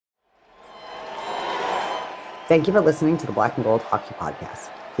Thank you for listening to the Black and Gold Hockey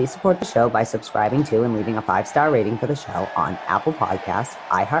Podcast. Please support the show by subscribing to and leaving a 5-star rating for the show on Apple Podcasts,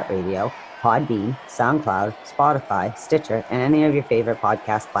 iHeartRadio, Podbean, SoundCloud, Spotify, Stitcher, and any of your favorite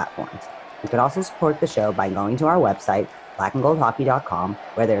podcast platforms. You can also support the show by going to our website, blackandgoldhockey.com,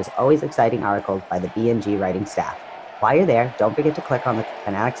 where there's always exciting articles by the B&G writing staff. While you're there, don't forget to click on the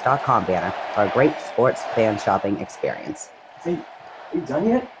fanatics.com banner for a great sports fan shopping experience. Hey, are you done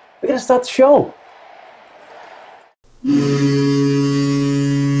yet? We gotta start the show.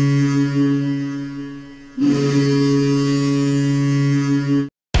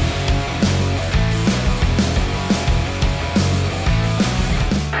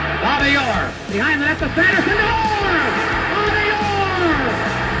 Behind the net to Sanderson, Orr! Bobby Orr!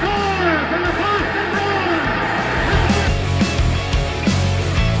 Orr from the Boston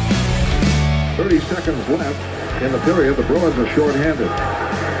Bruins! 30 seconds left in the period. The Bruins are shorthanded.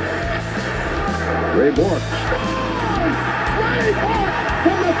 Ray Bork. Ray Bork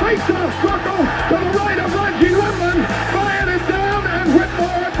from the face-off circle to the right of Reggie Whitman. Fired it down and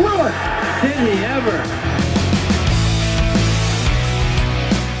Whitmore blew it. Did he ever?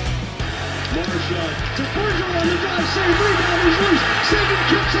 To Bergeron on the drive, save, rebound, he's loose, Sagan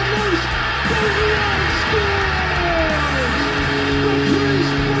kicks him loose, Bergeron scores! The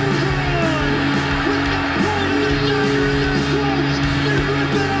Priest Bergeron, with the point of the dagger in their throats, they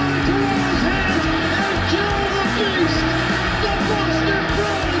rip it out of Toronto's hands and kill the beast! The Boston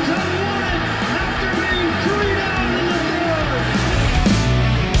Bruins have won it after being 3 down in the third!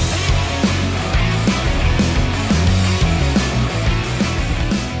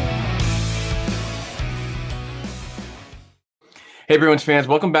 Hey, Bruins fans,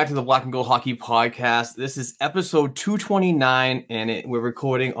 welcome back to the Black and Gold Hockey Podcast. This is episode 229, and we're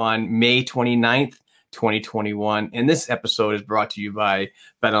recording on May 29th, 2021. And this episode is brought to you by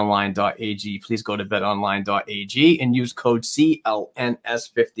betonline.ag. Please go to betonline.ag and use code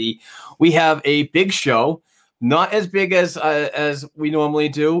CLNS50. We have a big show, not as big as we normally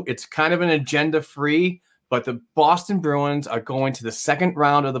do. It's kind of an agenda-free, but the Boston Bruins are going to the second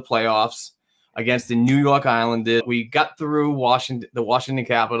round of the playoffs against the New York Islanders. We got through the Washington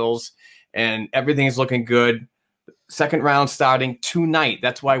Capitals, and everything is looking good. Second round starting tonight.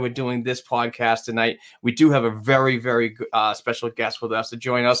 That's why we're doing this podcast tonight. We do have a very, very special guest with us to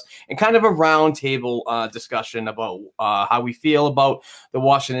join us in kind of a roundtable discussion about how we feel about the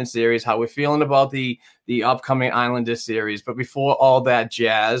Washington series, how we're feeling about the upcoming Islanders series. But before all that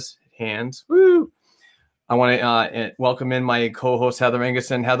jazz, hands, woo! I want to welcome in my co-host, Heather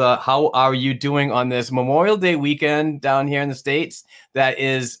Ingerson. Heather, how are you doing on this Memorial Day weekend down here in the States that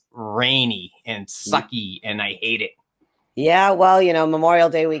is rainy and sucky, and I hate it? Yeah, well, Memorial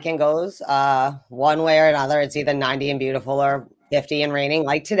Day weekend goes one way or another. It's either 90 and beautiful or 50 and raining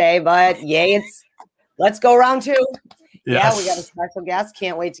like today. But yay, let's go round two. Yes. Yeah, we got a special guest.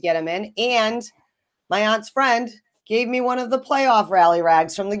 Can't wait to get him in. And my aunt's friend gave me one of the playoff rally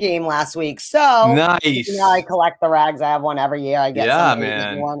rags from the game last week. So nice. I collect the rags. I have one every year. I get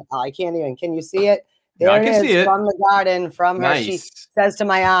man. One. Oh, I can't even. Can you see it? There I it can is see it. from the garden. From her, Nice. she says to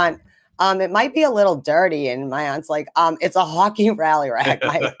my aunt, it might be a little dirty, and my aunt's like, it's a hockey rally rag.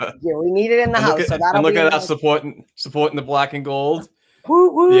 We need it in the house. So that'll look be at us supporting the black and gold. Woo,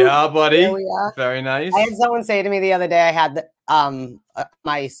 woo. Yeah, buddy. There we are. Very nice. I had someone say to me the other day, I had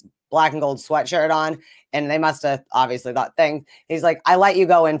my black and gold sweatshirt on, and they must have obviously thought things. He's like, I let you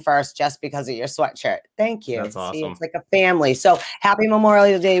go in first just because of your sweatshirt. Thank you. That's awesome. See, it's like a family. So happy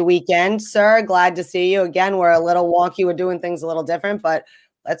Memorial Day weekend, sir. Glad to see you again. We're a little wonky. We're doing things a little different, but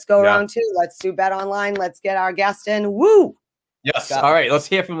let's go round two. Let's do Bet Online. Let's get our guest in. Woo! Yes. All right. Let's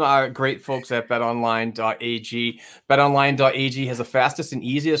hear from our great folks at betonline.ag. Betonline.ag has the fastest and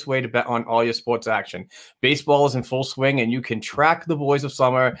easiest way to bet on all your sports action. Baseball is in full swing, and you can track the boys of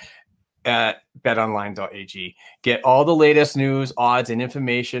summer at betonline.ag. Get all the latest news, odds, and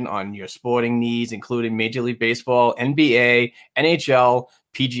information on your sporting needs, including Major League Baseball, NBA, NHL,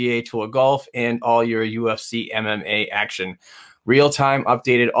 PGA Tour Golf, and all your UFC MMA action. Real-time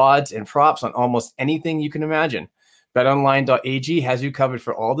updated odds and props on almost anything you can imagine. BetOnline.ag has you covered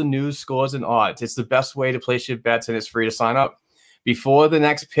for all the news, scores, and odds. It's the best way to place your bets, and it's free to sign up. Before the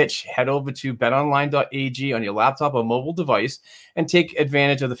next pitch, head over to betonline.ag on your laptop or mobile device and take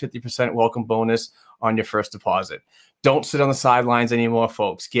advantage of the 50% welcome bonus on your first deposit. Don't sit on the sidelines anymore,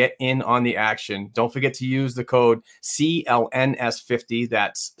 folks. Get in on the action. Don't forget to use the code CLNS50.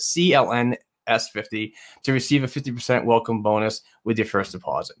 That's CLNS50 to receive a 50% welcome bonus with your first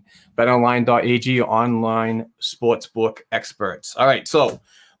deposit. BetOnline.ag, your online sportsbook experts. All right, so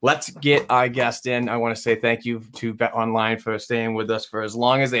let's get our guest in. I want to say thank you to Bet Online for staying with us for as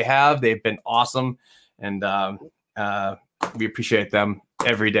long as they have. They've been awesome. and we appreciate them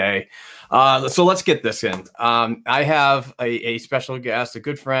every day. So let's get this in. I have a special guest, a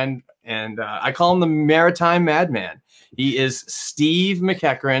good friend, and I call him the Maritime Madman. He is Steve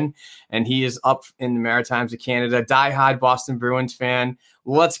MacEachern, and he is up in the Maritimes of Canada, diehard Boston Bruins fan.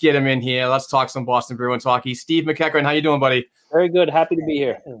 Let's get him in here. Let's talk some Boston Bruins hockey. Steve MacEachern, how you doing, buddy? Very good. Happy to be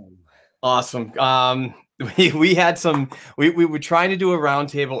here. Awesome. We had some. We were trying to do a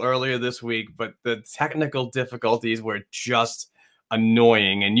roundtable earlier this week, but the technical difficulties were just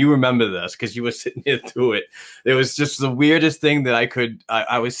annoying, and you remember this because you were sitting there through it. It was just the weirdest thing that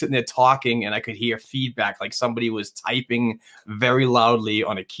I was sitting there talking and I could hear feedback, like somebody was typing very loudly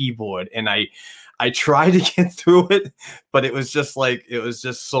on a keyboard, and I tried to get through it, but it was just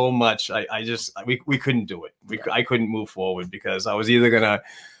so much. We couldn't do it. I couldn't move forward because I was either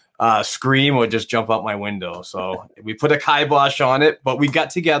gonna scream or just jump out my window. So we put a kibosh on it, but we got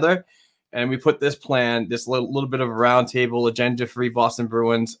together and we put this plan, this little bit of a roundtable, agenda-free Boston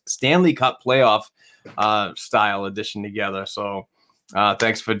Bruins Stanley Cup playoff style edition together. So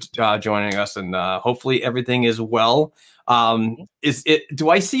thanks for joining us, and hopefully everything is well. Do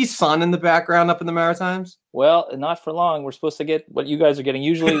I see sun in the background up in the Maritimes? Well, not for long. We're supposed to get what you guys are getting.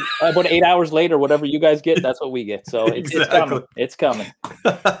 Usually about 8 hours later, whatever you guys get, that's what we get. So Exactly. It's coming.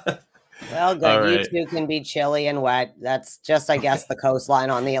 Well, good. All right. You two can be chilly and wet. That's just, I guess, the coastline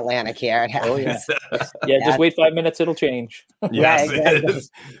on the Atlantic here. It Oh, yeah. happens. Just wait 5 minutes. It'll change. Yes, exactly. it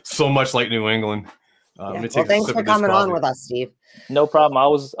is so much like New England. Yeah. Let me take Well, a thanks sip for of this coming on coffee. with us, Steve. No problem. I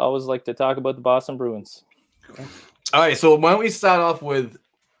always like to talk about the Boston Bruins. All right, so why don't we start off with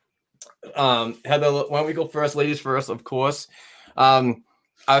Heather? Why don't we go first, ladies first, of course. Our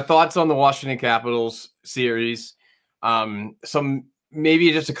thoughts on the Washington Capitals series. Some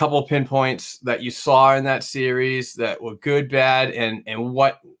maybe just a couple of pinpoints that you saw in that series that were good, bad, and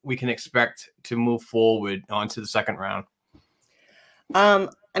what we can expect to move forward onto the second round.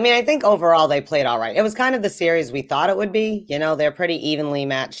 I mean, I think overall they played all right. It was kind of the series we thought it would be. You know, they're pretty evenly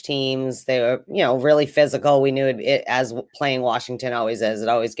matched teams. They were, really physical. We knew it as playing Washington always is. It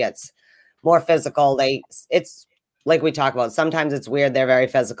always gets more physical. It's like we talk about. Sometimes it's weird. They're very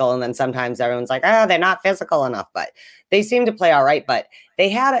physical. And then sometimes everyone's like, oh, they're not physical enough. But they seem to play all right. But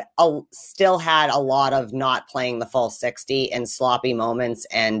they still had a lot of not playing the full 60 and sloppy moments.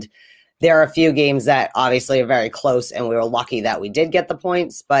 And there are a few games that obviously are very close, and we were lucky that we did get the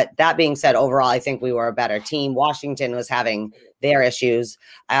points. But that being said, overall, I think we were a better team. Washington was having their issues.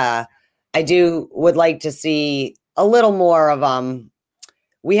 I would like to see a little more of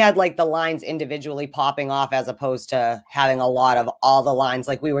we had like the lines individually popping off as opposed to having a lot of all the lines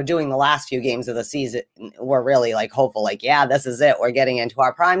like we were doing the last few games of the season. We're really like hopeful, like, yeah, this is it. We're getting into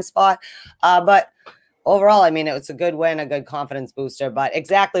our prime spot. But overall, I mean, it was a good win, a good confidence booster, but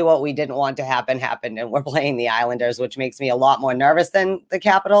exactly what we didn't want to happen happened, and we're playing the Islanders, which makes me a lot more nervous than the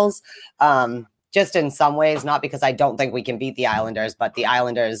Capitals. Just in some ways, not because I don't think we can beat the Islanders, but the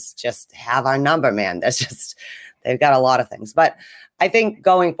Islanders just have our number, man. They've got a lot of things. But I think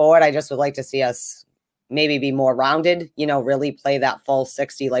going forward, I just would like to see us maybe be more rounded, really play that full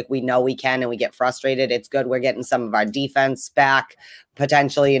 60 like we know we can, and we get frustrated. It's good we're getting some of our defense back,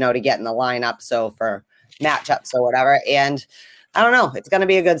 potentially, to get in the lineup. So for matchups or whatever. And I don't know. It's going to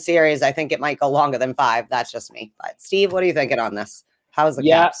be a good series. I think it might go longer than 5. That's just me. But Steve, what are you thinking on this? How's the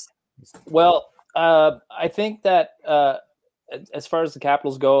Caps? Well, I think that as far as the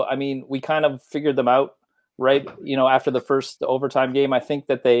Capitals go, I mean, we kind of figured them out, right? After the first overtime game, I think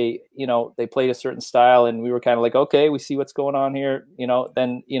that they played a certain style, and we were kind of like, okay, we see what's going on here.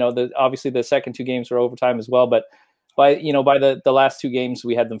 Then, obviously the second 2 games were overtime as well, but by the last 2 games,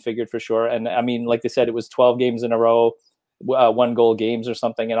 we had them figured for sure. And I mean, like they said, it was 12 games in a row, 1-goal games or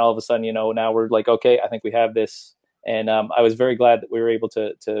something. And all of a sudden, now we're like, okay, I think we have this. And I was very glad that we were able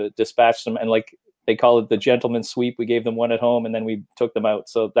to dispatch them. And like they call it the gentleman's sweep. We gave them 1 at home, and then we took them out.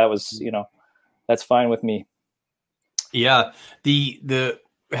 So that was, that's fine with me. Yeah. The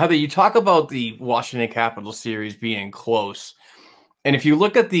Heather, you talk about the Washington Capitals series being close. And if you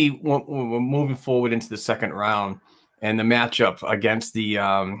look at we're moving forward into the second round, and the matchup against the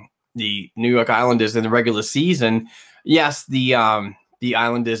New York Islanders in the regular season, yes, the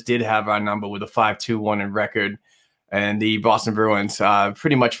Islanders did have our number with a 5-2-1 in record, and the Boston Bruins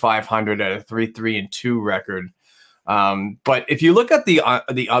pretty much 500 at a 3-3-2 record. But if you look at the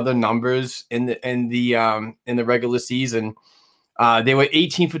other numbers in the regular season, they were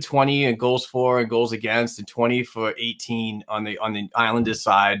 18 for 20 in goals for and goals against, and 20 for 18 on the Islanders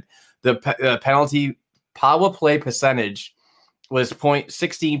side. The penalty power play percentage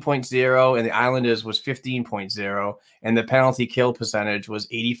 16.0 and the Islanders was 15.0, and the penalty kill percentage was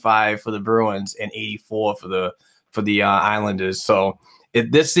 85 for the Bruins and 84 for the Islanders. So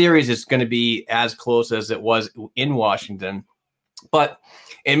this series is going to be as close as it was in Washington. But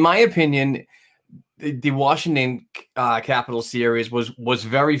in my opinion, the Washington Capitals series was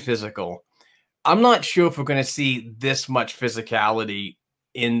very physical. I'm not sure if we're going to see this much physicality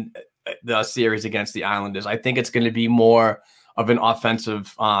in the series against the Islanders. I think it's going to be more of an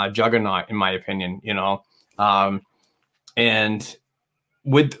offensive juggernaut, in my opinion. And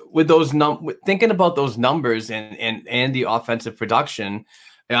with those thinking about those numbers and the offensive production,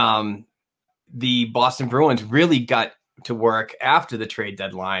 the Boston Bruins really got to work after the trade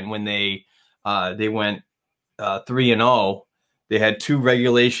deadline when they went 3-0. They had 2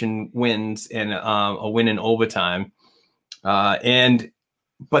 regulation wins and a win in overtime. But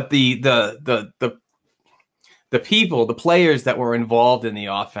the people, the players that were involved in the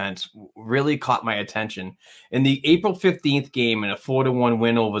offense really caught my attention. In the April 15th game, in a 4-1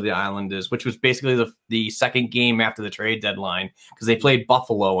 win over the Islanders, which was basically the second game after the trade deadline, because they played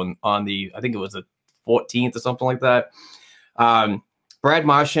Buffalo on the, I think it was the 14th or something like that. Brad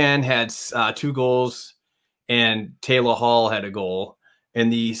Marchand had 2 goals and Taylor Hall had a goal. In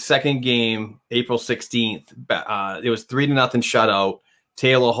the second game, April 16th, it was 3-0 shutout.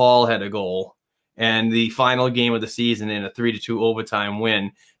 Taylor Hall had a goal. And the final game of the season, in a 3-2 overtime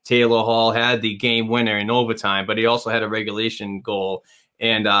win, Taylor Hall had the game winner in overtime, but he also had a regulation goal,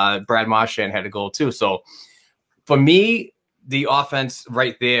 and Brad Marchand had a goal too. So for me, the offense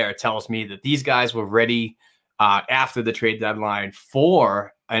right there tells me that these guys were ready after the trade deadline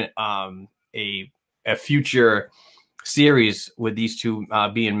for a future series with these two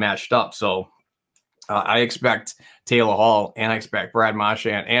being matched up. So I expect Taylor Hall, and I expect Brad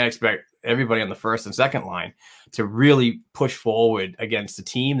Marchand, and I expect everybody on the first and second line to really push forward against the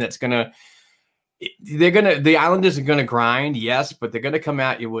team that's the Islanders are gonna grind, yes, but they're gonna come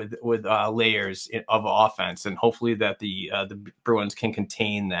at you with layers of offense, and hopefully that the Bruins can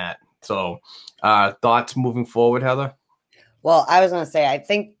contain that. So thoughts moving forward, Heather? Well, I was gonna say, I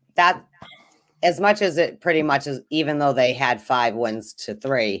think that as much as it pretty much is, even though they had 5 wins to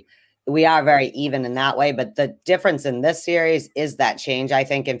 3, we are very even in that way. But the difference in this series is that change, I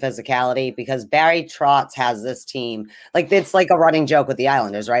think, in physicality, because Barry Trotz has this team. Like, it's like a running joke with the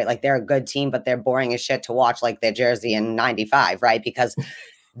Islanders, right? Like, they're a good team, but they're boring as shit to watch, like their jersey in 95, right? Because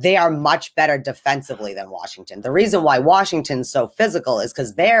they are much better defensively than Washington. The reason why Washington's so physical is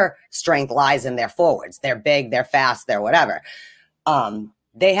because their strength lies in their forwards. They're big, they're fast, they're whatever.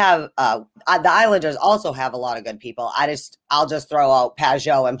 They have the Islanders also have a lot of good people. I'll just throw out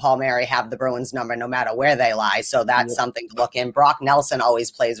Pajot and Palmieri have the Bruins number no matter where they lie. So that's something to look in. Brock Nelson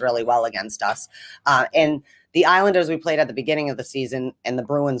always plays really well against us. And the Islanders we played at the beginning of the season, and the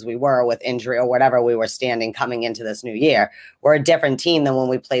Bruins we were with injury or whatever we were standing coming into this new year, were a different team than when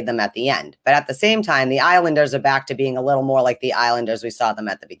we played them at the end. But at the same time, the Islanders are back to being a little more like the Islanders we saw them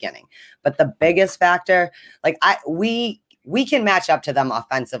at the beginning. But the biggest factor, like we can match up to them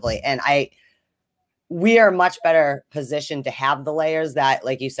offensively. And we are much better positioned to have the layers that,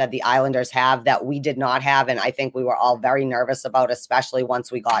 like you said, the Islanders have that we did not have. And I think we were all very nervous about, especially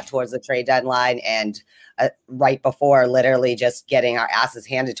once we got towards the trade deadline and right before literally just getting our asses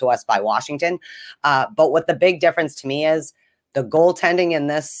handed to us by Washington. But what the big difference to me is the goaltending in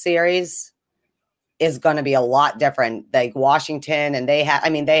this series is going to be a lot different. Like Washington, and they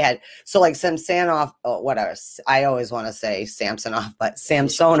had, so like Samsonov, whatever. I always want to say Samsonov, but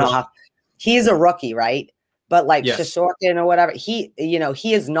Samsonov, he's a rookie, right? But like Shishorkin or whatever, he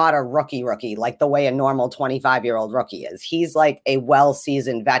is not a rookie like the way a normal 25-year-old rookie is. He's like a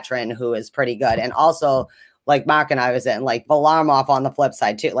well-seasoned veteran who is pretty good. And also, like Mark and I was in, like Varlamov on the flip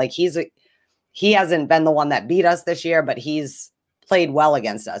side too. Like he hasn't been the one that beat us this year, but he's played well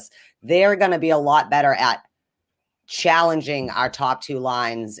against us. They're going to be a lot better at challenging our top 2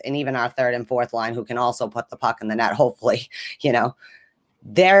 lines and even our third and fourth line, who can also put the puck in the net. Hopefully,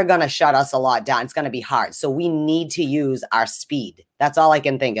 they're going to shut us a lot down. It's going to be hard. So we need to use our speed. That's all I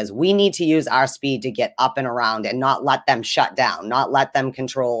can think is we need to use our speed to get up and around and not let them shut down, not let them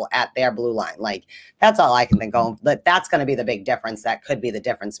control at their blue line. Like, that's all I can think of. But that's going to be the big difference. That could be the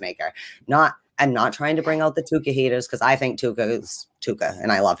difference maker. I'm not trying to bring out the Tuukka haters, because I think Tuukka is Tuukka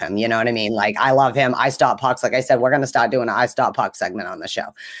and I love him. You know what I mean? Like, I love him. I stop pucks. Like I said, we're going to start doing an I stop puck segment on the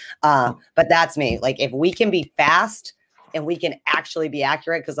show. But that's me. Like, if we can be fast and we can actually be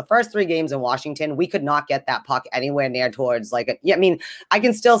accurate. Because the first 3 games in Washington, we could not get that puck anywhere near towards I mean, I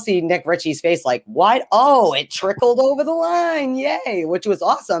can still see Nick Ritchie's face like, what? Oh, it trickled over the line. Yay. Which was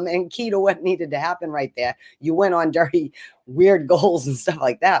awesome and key to what needed to happen right there. You went on dirty, weird goals and stuff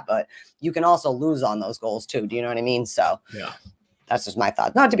like that, but you can also lose on those goals too. Do you know what I mean? So yeah, that's just my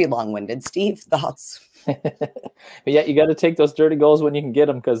thought. Not to be long-winded. Steve, thoughts? But yeah, you got to take those dirty goals when you can get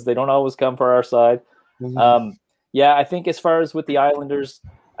them, because they don't always come for our side. Yeah, I think as far as with the Islanders,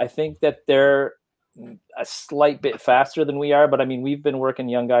 I think that they're a slight bit faster than we are. But I mean, we've been working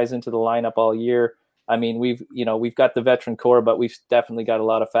young guys into the lineup all year. I mean, we've got the veteran core, but we've definitely got a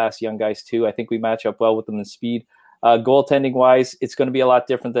lot of fast young guys too. I think we match up well with them in speed. Goaltending wise, it's going to be a lot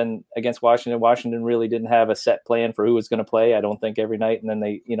different than against Washington. Washington really didn't have a set plan for who was going to play, I don't think, every night. And then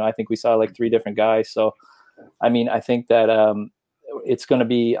they, I think we saw like 3 different guys. So, I mean, I think that it's going to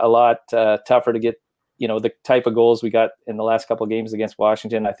be a lot tougher to get, the type of goals we got in the last couple of games against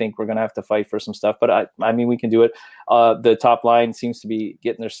Washington. I think we're going to have to fight for some stuff, but I mean, we can do it. The top line seems to be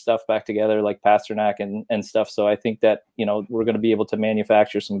getting their stuff back together, like Pasternak and stuff. So I think that, we're going to be able to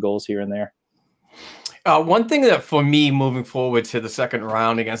manufacture some goals here and there. One thing that for me moving forward to the second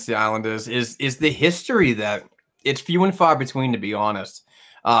round against the Islanders is the history that it's few and far between, to be honest.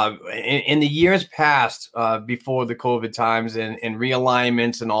 In the years past, before the COVID times and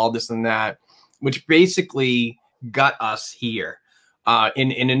realignments and all this and that, which basically got us here.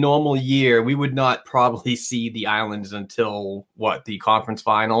 In a normal year, we would not probably see the Islanders until the conference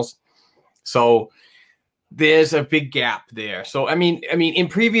finals. So there's a big gap there. So I mean, in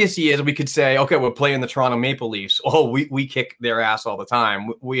previous years, we could say, okay, we're playing the Toronto Maple Leafs. Oh, we kick their ass all the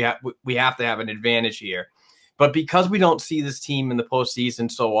time. We have to have an advantage here. But because we don't see this team in the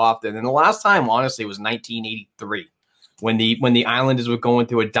postseason so often, and the last time, honestly, was 1983. When the Islanders were going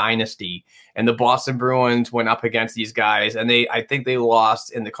through a dynasty and the Boston Bruins went up against these guys, and I think they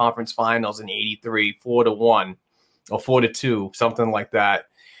lost in the conference finals in '83, 4-1 or 4-2, something like that.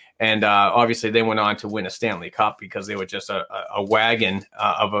 And obviously they went on to win a Stanley Cup because they were just a wagon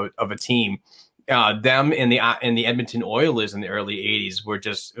of a team. Them and the Edmonton Oilers in the early '80s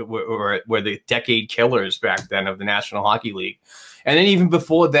were the decade killers back then of the National Hockey League. And then even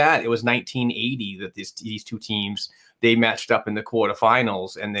before that, it was 1980 that these two teams, they matched up in the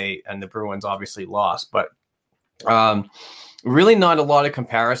quarterfinals, and the Bruins obviously lost. But really not a lot of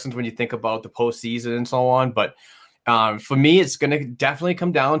comparisons when you think about the postseason and so on. But for me, it's going to definitely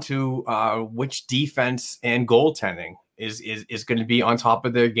come down to which defense and goaltending is going to be on top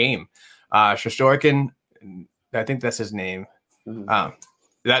of their game. Shostorkin, I think that's his name.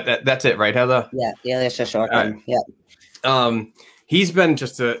 That's it, right, Heather? Yeah, Shostorkin. Yeah. He's been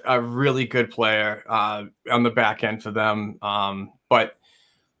just a really good player on the back end for them, but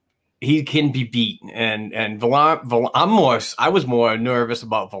he can be beat. And I was more nervous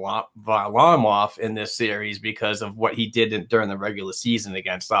about Varlamov in this series because of what he did during the regular season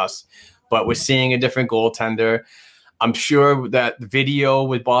against us. But we're seeing a different goaltender. I'm sure that the video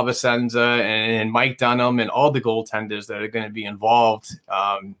with Bob Asenza and Mike Dunham and all the goaltenders that are going to be involved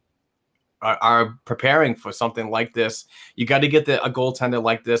are preparing for something like this. You got to get a goaltender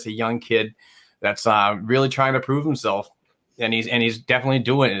like this, a young kid that's really trying to prove himself, and he's definitely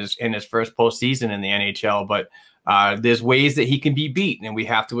doing it in his first postseason in the NHL. But there's ways that he can be beat, and we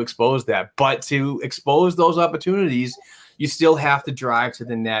have to expose that. But to expose those opportunities, you still have to drive to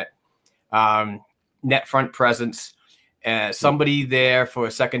the net front presence. Somebody there for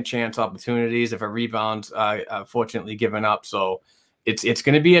second chance opportunities if a rebound's fortunately given up. So it's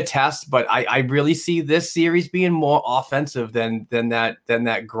going to be a test, but I really see this series being more offensive than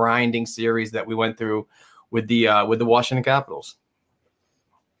that grinding series that we went through with the Washington Capitals.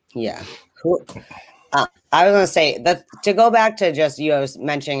 Yeah, cool. I was going to say that to go back to just you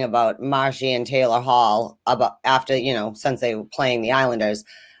mentioning about Marshy and Taylor Hall about after since they were playing the Islanders.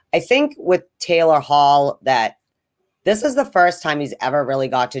 I think with Taylor Hall that this is the first time he's ever really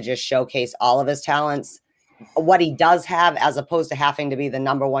got to just showcase all of his talents, what he does have, as opposed to having to be the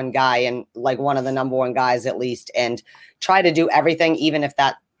number one guy and like one of the number one guys at least, and try to do everything, even if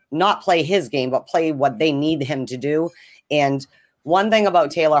that not play his game, but play what they need him to do. And one thing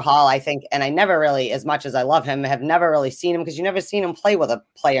about Taylor Hall, I think, and I never really, as much as I love him, have never really seen him because you never seen him play with a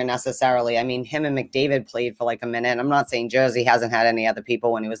player necessarily. I mean, him and McDavid played for like a minute. I'm not saying Jersey hasn't had any other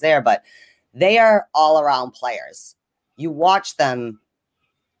people when he was there, but they are all around players. You watch them.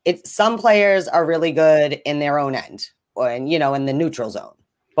 Some players are really good in their own end or in the neutral zone.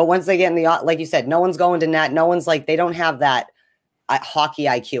 But once they get in the, like you said, no one's going to net. No one's like, they don't have that hockey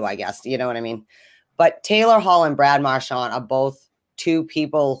IQ, I guess. You know what I mean? But Taylor Hall and Brad Marchand are both two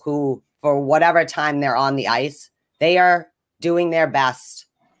people who, for whatever time they're on the ice, they are doing their best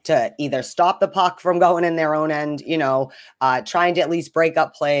to either stop the puck from going in their own end, trying to at least break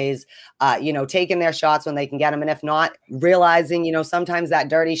up plays, taking their shots when they can get them. And if not, realizing, sometimes that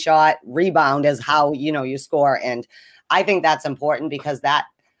dirty shot rebound is how, you score. And I think that's important because that,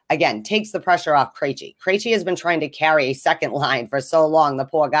 again, takes the pressure off Krejci. Krejci has been trying to carry a second line for so long. The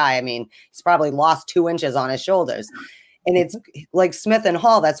poor guy, I mean, he's probably lost 2 inches on his shoulders. And it's like Smith and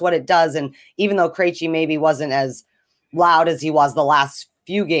Hall, that's what it does. And even though Krejci maybe wasn't as loud as he was the last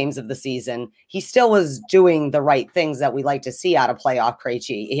few games of the season, he still was doing the right things that we like to see out of playoff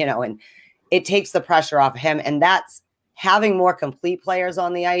Krejci, and it takes the pressure off him. And that's having more complete players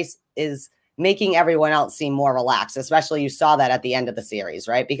on the ice is making everyone else seem more relaxed, especially you saw that at the end of the series,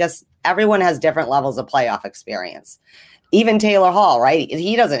 right? Because everyone has different levels of playoff experience. Even Taylor Hall, right?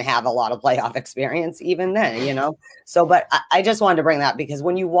 He doesn't have a lot of playoff experience even then, So, but I just wanted to bring that because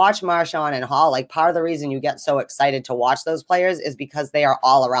when you watch Marchand and Hall, like part of the reason you get so excited to watch those players is because they are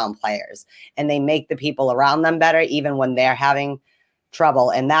all around players and they make the people around them better, even when they're having trouble.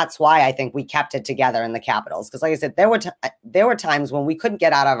 And that's why I think we kept it together in the Capitals. Because like I said, there were times when we couldn't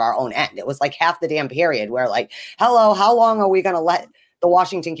get out of our own end. It was like half the damn period where like, hello, how long are we going to let the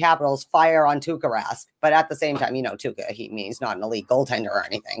Washington Capitals fire on Tuukka Rask? But at the same time, Tuukka, he's not an elite goaltender or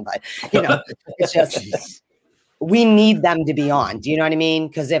anything, but it's just, we need them to be on. Do you know what I mean?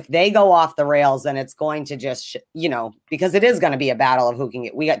 Because if they go off the rails, then it's going to just, because it is going to be a battle of who can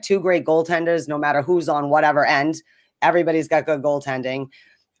get, we got 2 great goaltenders, no matter who's on whatever end, everybody's got good goaltending.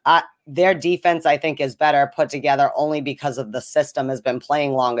 Their defense, I think, is better put together only because of the system has been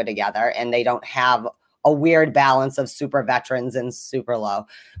playing longer together and they don't have a weird balance of super veterans and super low.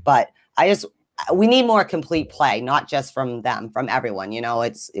 But we need more complete play, not just from them, from everyone.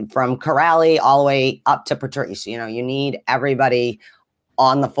 It's from Corrali all the way up to Patrice. You need everybody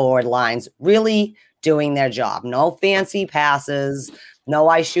on the forward lines really doing their job. No fancy passes. No,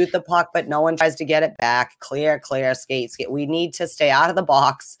 I shoot the puck, but no one tries to get it back. Clear, skate. We need to stay out of the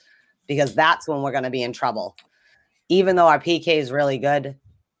box because that's when we're going to be in trouble. Even though our PK is really good,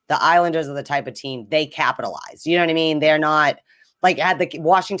 the Islanders are the type of team, they capitalize. You know what I mean? They're not like had the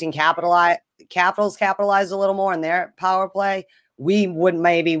Washington Capitals capitalized a little more in their power play, we would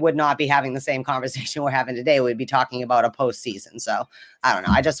not be having the same conversation we're having today. We'd be talking about a postseason. So I don't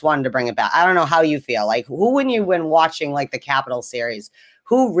know. I just wanted to bring it back. I don't know how you feel. Like who, when watching like the Capitals series,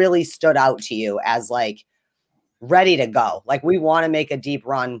 who really stood out to you as like ready to go? Like we want to make a deep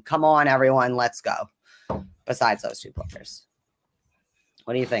run. Come on, everyone, let's go. Besides those 2 players.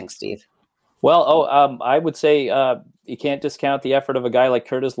 What do you think, Steve? Well, I would say you can't discount the effort of a guy like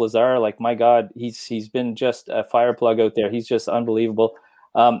Curtis Lazar. Like, my God, he's been just a fire plug out there. He's just unbelievable.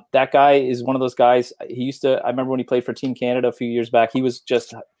 That guy is one of those guys. I remember when he played for Team Canada a few years back, he was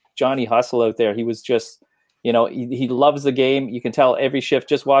just Johnny Hustle out there. He was just, he loves the game. You can tell every shift,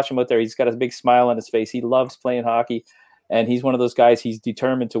 just watch him out there. He's got a big smile on his face. He loves playing hockey. And he's one of those guys, he's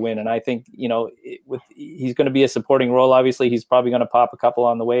determined to win. And I think, he's going to be a supporting role. Obviously, he's probably going to pop a couple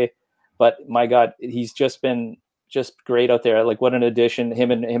on the way. But my God, he's just been just great out there. Like what an addition, him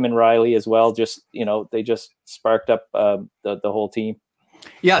and Riley as well. Just, they just sparked up the whole team.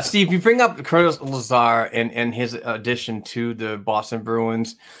 Yeah, Steve, you bring up Curtis Lazar and his addition to the Boston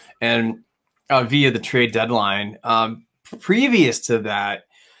Bruins and via the trade deadline. Previous to that,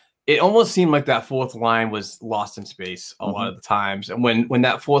 it almost seemed like that fourth line was lost in space a lot of the times. And when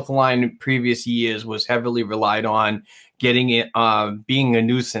that fourth line in previous years was heavily relied on getting it, being a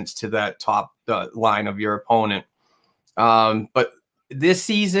nuisance to that top line of your opponent. But this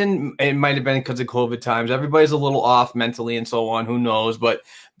season, it might have been because of COVID times. Everybody's a little off mentally and so on. Who knows? But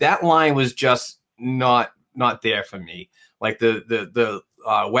that line was just not there for me. Like the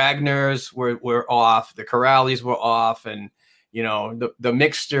Wagners were off, the Corrales were off, and the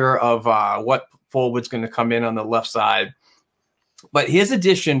mixture of what forward's going to come in on the left side. But his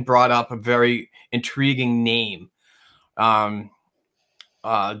addition brought up a very intriguing name that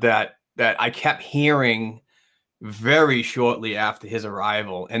I kept hearing very shortly after his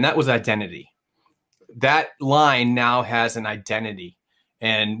arrival, and that was identity. That line now has an identity,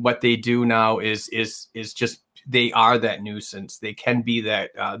 and what they do now is just they are that nuisance. They can be that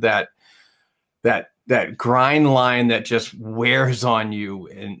grind line that just wears on you,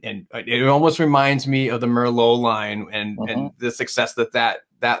 and it almost reminds me of the Merlot line and the success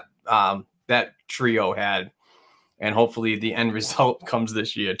that trio had, and hopefully the end result comes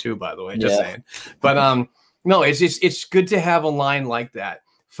this year too. By the way, just saying, but no, it's good to have a line like that.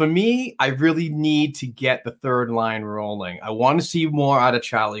 For me, I really need to get the third line rolling. I want to see more out of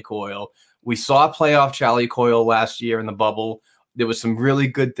Charlie Coyle. We saw playoff Charlie Coyle last year in the bubble. There was some really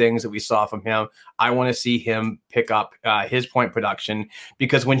good things that we saw from him. I want to see him pick up his point production,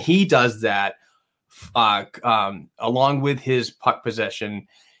 because when he does that, along with his puck possession,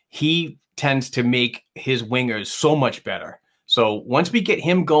 he tends to make his wingers so much better. So once we get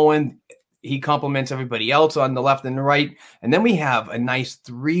him going, he complements everybody else on the left and the right. And then we have a nice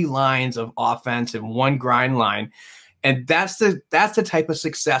 3 lines of offense and 1 grind line. And that's the type of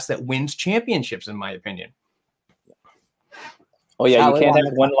success that wins championships, in my opinion. Oh yeah, you can't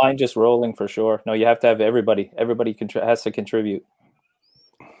have one line just rolling for sure. No, you have to have everybody. Everybody has to contribute.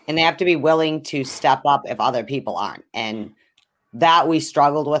 And they have to be willing to step up if other people aren't. And that we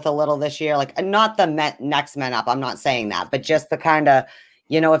struggled with a little this year. Like, not the next men up, I'm not saying that, but just the kind of,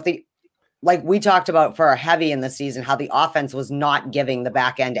 if the, like we talked about for heavy in the season, how the offense was not giving the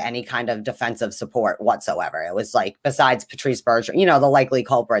back end any kind of defensive support whatsoever. It was like, besides Patrice Bergeron, the likely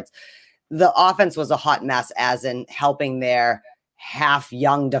culprits, the offense was a hot mess, as in helping their half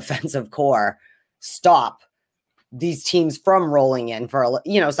young defensive core stop these teams from rolling in for,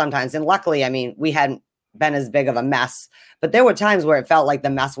 sometimes. And luckily, I mean, we hadn't been as big of a mess, but there were times where it felt like the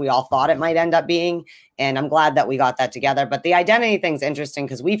mess we all thought it might end up being. And I'm glad that we got that together. But the identity thing's interesting,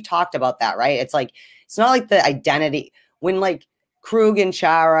 because we've talked about that, right? It's like, it's not like the identity when like Krug and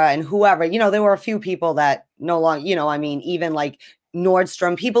Chara and whoever, there were a few people that no longer, even like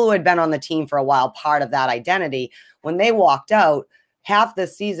Nordstrom, people who had been on the team for a while, part of that identity. When they walked out, half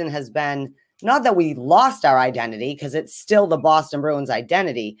this season has been, not that we lost our identity, because it's still the Boston Bruins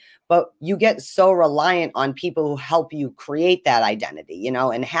identity, but you get so reliant on people who help you create that identity,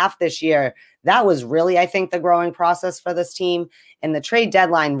 and half this year, that was really, I think, the growing process for this team. And the trade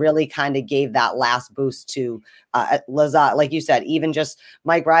deadline really kind of gave that last boost to Lazat. Like you said, even just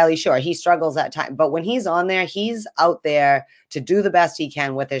Mike Riley, sure, he struggles at times, but when he's on there, he's out there to do the best he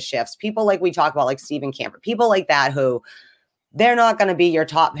can with his shifts. People like we talk about, like Steven Camper, people like that who, they're not going to be your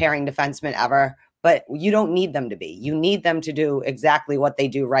top pairing defenseman ever, but you don't need them to be. You need them to do exactly what they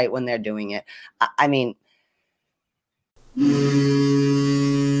do right when they're doing it. I mean,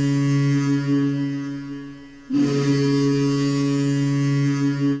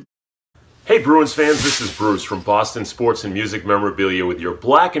 hey Bruins fans, this is Bruce from Boston Sports and Music Memorabilia with your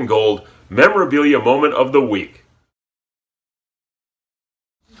black and gold memorabilia moment of the week.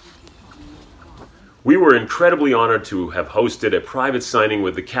 We were incredibly honored to have hosted a private signing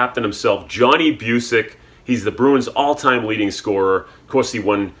with the captain himself, Johnny Bucyk. He's the Bruins' all-time leading scorer. Of course, he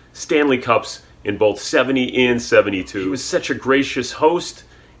won Stanley Cups in both 70 and 72. He was such a gracious host.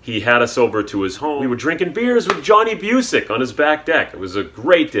 He had us over to his home. We were drinking beers with Johnny Bucyk on his back deck. It was a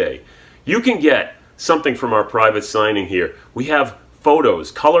great day. You can get something from our private signing here. We have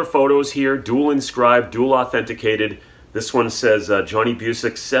photos, color photos here, dual inscribed, dual authenticated. This one says Johnny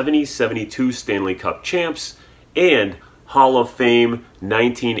Bucyk 70-72 Stanley Cup champs and Hall of Fame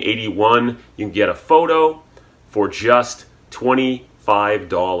 1981. You can get a photo for just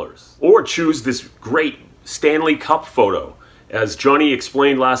 $25. Or choose this great Stanley Cup photo. As Johnny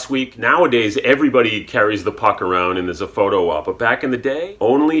explained last week, nowadays everybody carries the puck around and there's a photo op. But back in the day,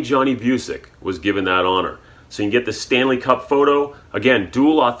 only Johnny Bucyk was given that honor. So you can get the Stanley Cup photo. Again,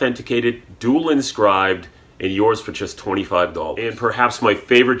 dual authenticated, dual inscribed, and yours for just $25. And perhaps my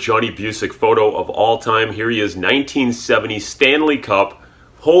favorite Johnny Bucyk photo of all time. Here he is, 1970 Stanley Cup,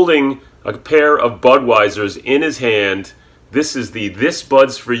 holding a pair of Budweisers in his hand. This is the This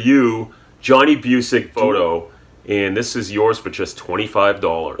Bud's For You Johnny Bucyk photo, and this is yours for just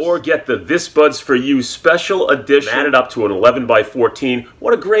 $25. Or get the This Bud's For You special edition, added up to an 11 by 14.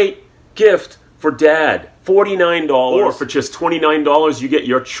 What a great gift for Dad. $49. Or for just $29, you get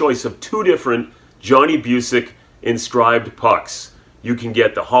your choice of 2 different Johnny Bucyk inscribed pucks. You can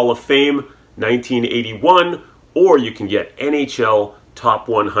get the Hall of Fame 1981, or you can get NHL Top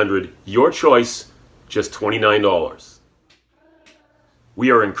 100. Your choice, just $29. We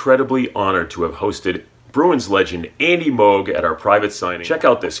are incredibly honored to have hosted Bruins legend Andy Moog at our private signing. Check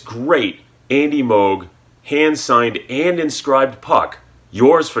out this great Andy Moog hand-signed and inscribed puck,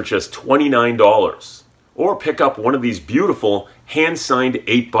 yours for just $29. Or pick up one of these beautiful hand-signed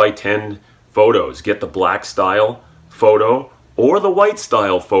 8x10 photos. Get the black style photo or the white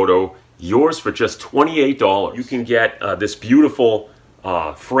style photo, yours for just $28. You can get this beautiful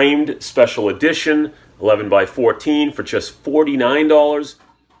framed special edition 11 by 14 for just $49.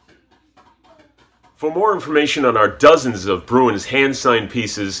 For more information on our dozens of Bruins hand-signed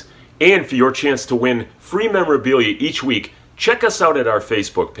pieces and for your chance to win free memorabilia each week, check us out at our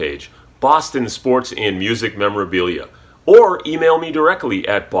Facebook page, Boston Sports and Music Memorabilia. Or email me directly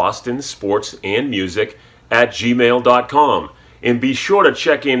at bostonsportsandmusic@gmail.com. And be sure to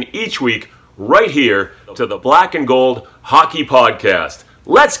check in each week right here to the Black and Gold Hockey Podcast.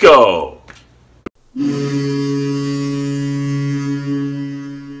 Let's go!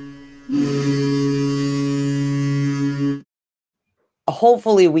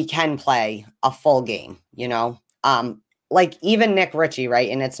 Hopefully we can play a full game, you know, like even Nick Ritchie, right?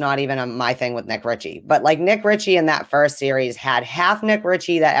 And it's not even my thing with Nick Ritchie, but like Nick Ritchie in that first series had half Nick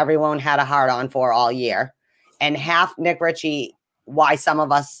Ritchie that everyone had a hard on for all year, and half Nick Ritchie, why some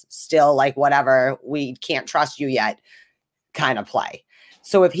of us still like whatever, we can't trust you yet kind of play.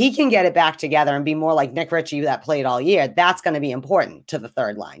 So if he can get it back together and be more like Nick Ritchie that played all year, that's going to be important to the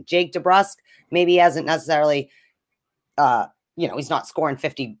third line. Jake DeBrusk maybe hasn't necessarily, he's not scoring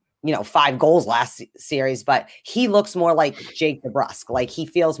 5 goals last series, but he looks more like Jake DeBrusk. Like he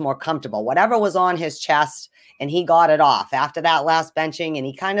feels more comfortable. Whatever was on his chest, and he got it off after that last benching, and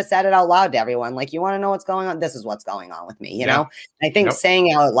he kind of said it out loud to everyone. Like, you want to know what's going on? This is what's going on with me, you know? I think saying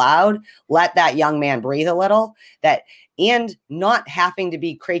it out loud, let that young man breathe a little, and not having to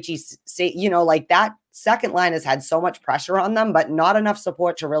be Krejci, like that second line has had so much pressure on them, but not enough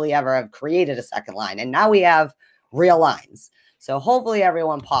support to really ever have created a second line. And now we have real lines. So hopefully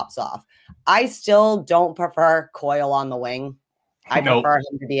everyone pops off. I still don't prefer Coyle on the wing. I prefer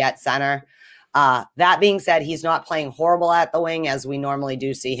him to be at center. That being said, he's not playing horrible at the wing, as we normally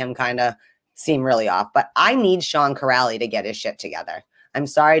do see him kind of seem really off. But I need Sean Corrali to get his shit together. I'm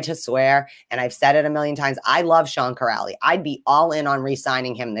sorry to swear, and I've said it a million times. I love Sean Corrali. I'd be all in on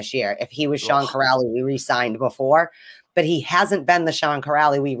re-signing him this year if he was Sean Corrali we re-signed before. But he hasn't been the Sean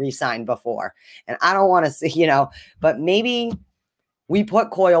Corrali we re-signed before. And I don't want to see, but maybe we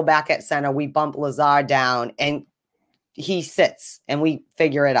put Coyle back at center, we bump Lazar down, and he sits and we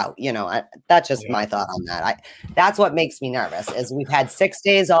figure it out. That's just my thought on that. That's what makes me nervous is we've had 6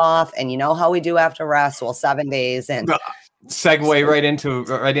 days off, and you know how we do after rest. Well, 7 days, and segue right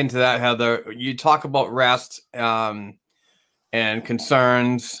into that, Heather. You talk about rest and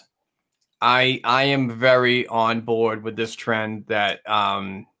concerns. I am very on board with this trend that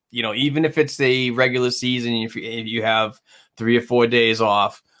even if it's a regular season, if you have 3 or 4 days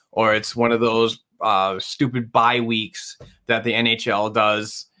off, or it's one of those stupid bye weeks that the NHL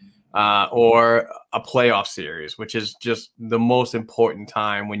does, or a playoff series, which is just the most important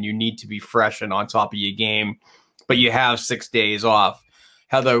time when you need to be fresh and on top of your game, but you have 6 days off.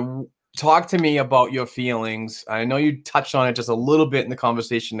 Heather, talk to me about your feelings. I know you touched on it just a little bit in the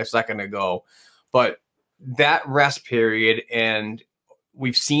conversation a second ago, but that rest period, and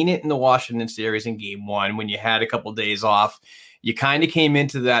we've seen it in the Washington series in game 1 when you had a couple days off. You kind of came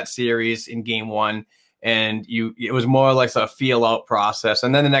into that series in game 1, and it was more like a feel out process.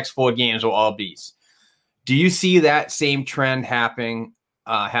 And then the next 4 games will all beats. Do you see that same trend happening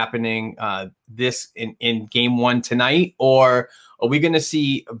this in game 1 tonight? Or are we going to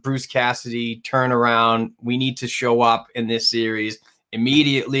see Bruce Cassidy turn around? We need to show up in this series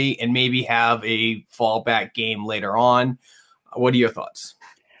immediately and maybe have a fallback game later on. What are your thoughts?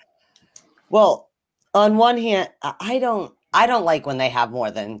 Well, on one hand, I don't like when they have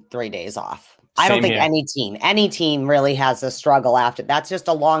more than 3 days off. I don't think any team really has a struggle after. That's just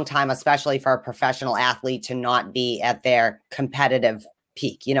a long time, especially for a professional athlete to not be at their competitive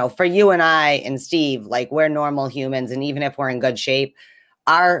peak. For you and I and Steve, like, we're normal humans. And even if we're in good shape,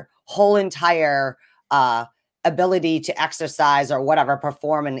 our whole entire ability to exercise or whatever,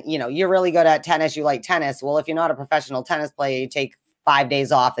 perform, and, you're really good at tennis, you like tennis. Well, if you're not a professional tennis player, you take 5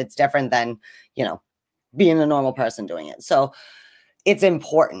 days off. It's different than, being a normal person doing it. So it's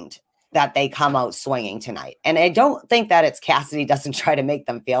important that they come out swinging tonight. And I don't think that it's Cassidy doesn't try to make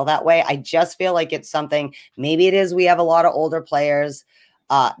them feel that way. I just feel like it's something, maybe it is, we have a lot of older players.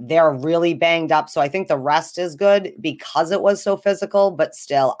 They're really banged up. So I think the rest is good because it was so physical, but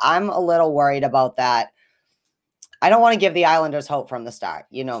still, I'm a little worried about that. I don't want to give the Islanders hope from the start.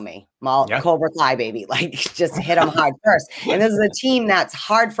 You know me, Cobra Kai, baby, like just hit them hard first. And this is a team that's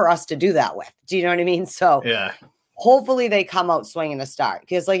hard for us to do that with. Do you know what I mean? So yeah, hopefully they come out swinging to start.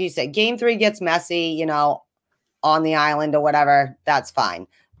 Because like you said, game 3 gets messy, on the island or whatever. That's fine.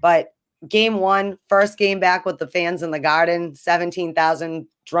 But game 1, first game back with the fans in the Garden, 17,000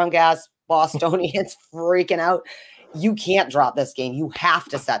 drunk ass Bostonians freaking out. You can't drop this game. You have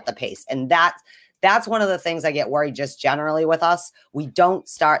to set the pace. And that's one of the things I get worried just generally with us. We don't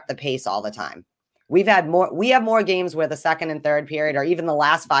start the pace all the time. We have more games where the second and third period, or even the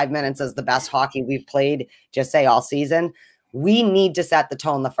last 5 minutes, is the best hockey we've played, just say all season. We need to set the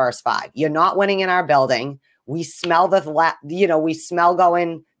tone the first 5. You're not winning in our building. We smell we smell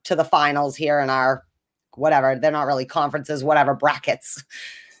going to the finals here in our, whatever, they're not really conferences, whatever, brackets.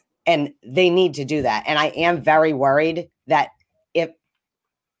 And they need to do that. And I am very worried that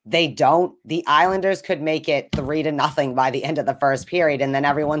they don't. The Islanders could make it 3-0 by the end of the first period, and then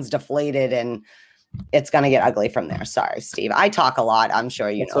everyone's deflated, and it's going to get ugly from there. Sorry, Steve. I talk a lot. I'm sure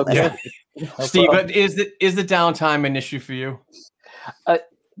you know okay. this. Steve, but is the downtime an issue for you?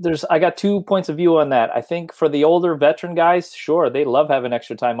 I got 2 points of view on that. I think for the older veteran guys, sure, they love having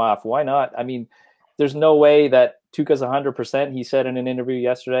extra time off. Why not? I mean, there's no way that Tuukka's 100%. He said in an interview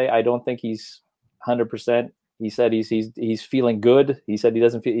yesterday, I don't think he's 100%. He said he's feeling good. He said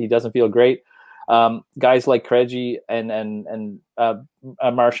he doesn't feel great. Guys like Krejci and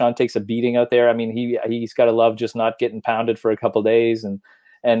Marchand takes a beating out there. I mean, he's got to love just not getting pounded for a couple of days. And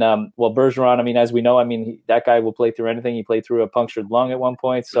Bergeron, I mean, as we know, I mean, that guy will play through anything. He played through a punctured lung at one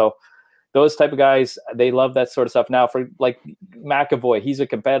point. So those type of guys, they love that sort of stuff. Now for like McAvoy, he's a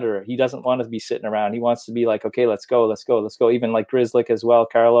competitor. He doesn't want to be sitting around. He wants to be like, okay, let's go. Even like Grizzlick as well.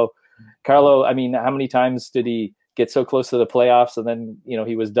 Carlo, I mean, how many times did he get so close to the playoffs and then,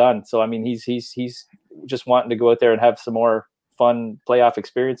 he was done. So, I mean, he's just wanting to go out there and have some more fun playoff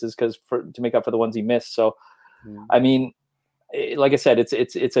experiences to make up for the ones he missed. So, I mean, like I said,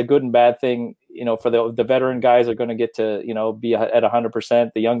 it's a good and bad thing. For the veteran guys are going to get to, be at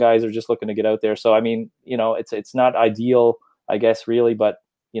 100%. The young guys are just looking to get out there. So, I mean, it's not ideal, I guess, really, but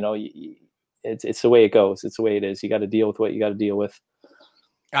it's the way it goes. It's the way it is. You got to deal with what you got to deal with.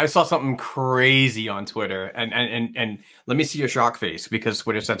 I saw something crazy on Twitter, and let me see your shock face because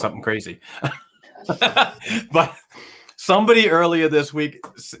Twitter said something crazy. But somebody earlier this week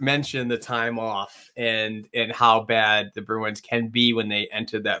mentioned the time off and how bad the Bruins can be when they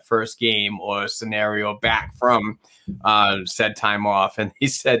enter that first game or scenario back from said time off. And he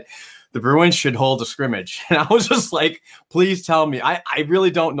said the Bruins should hold a scrimmage. And I was just like, please tell me. I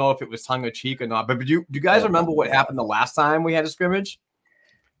really don't know if it was tongue in cheek or not. But do you guys remember what happened the last time we had a scrimmage?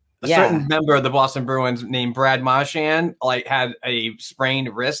 A certain member of the Boston Bruins named Brad Marchand had a sprained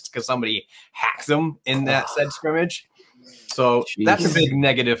wrist because somebody hacked him in that said scrimmage. So that's a big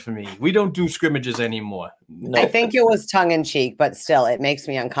negative for me. We don't do scrimmages anymore. No. I think it was tongue in cheek, but still, it makes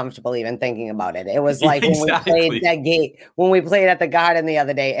me uncomfortable even thinking about it. It was like when we played that gate, when we played at the Garden the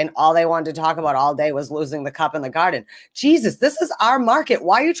other day, and all they wanted to talk about all day was losing the cup in the Garden. Jesus, this is our market.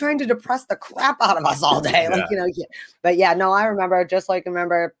 Why are you trying to depress the crap out of us all day? But yeah, no, I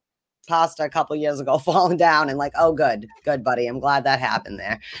remember Pasta a couple years ago falling down and oh, good, buddy. I'm glad that happened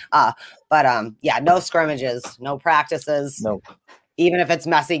there. Yeah, no scrimmages, no practices. No. Even if it's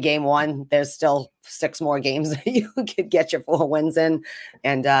messy game one, there's still 6 more games that you could get your 4 wins in.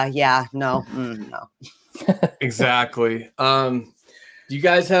 And no. Exactly. Do you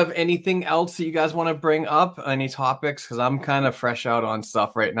guys have anything else that you guys want to bring up? Any topics? Because I'm kind of fresh out on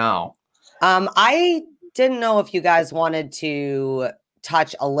stuff right now. I didn't know if you guys wanted to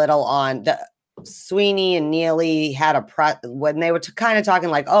touch a little on the Sweeney and Neely had when they were kind of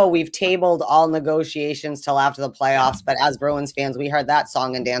talking we've tabled all negotiations till after the playoffs. But as Bruins fans, we heard that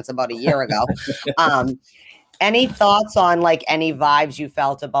song and dance about a year ago. Any thoughts on any vibes you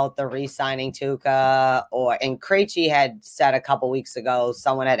felt about the re-signing Tuukka and Krejci had said a couple weeks ago,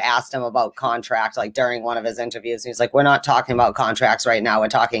 someone had asked him about contract, during one of his interviews. And he's like, we're not talking about contracts right now. We're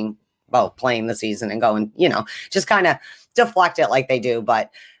talking about playing the season and going, just kind of deflect it like they do. But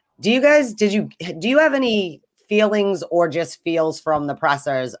do you have any feelings or just feels from the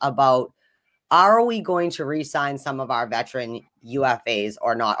pressers about, are we going to re-sign some of our veteran UFAs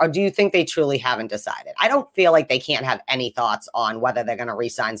or not? Or do you think they truly haven't decided? I don't feel like they can't have any thoughts on whether they're going to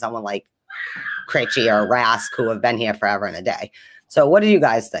re-sign someone like Krejci or Rask, who have been here forever and a day. So what do you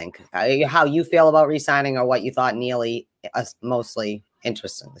guys think? How you feel about re-signing, or what you thought Neely mostly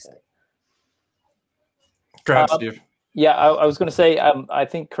interestingly said? Go ahead, Steve. Yeah, I was going to say, I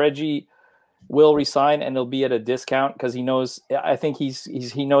think Krejci will resign, and it'll be at a discount because he knows. I think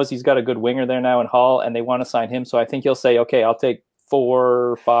he knows he's got a good winger there now in Hall, and they want to sign him. So I think he'll say, okay, I'll take 4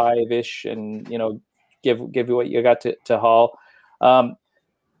 or 5-ish, and give you what you got to Hall.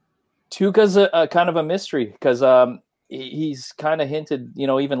 Tuukka's a kind of a mystery because he's kind of hinted,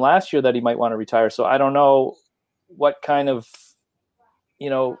 even last year that he might want to retire. So I don't know what kind of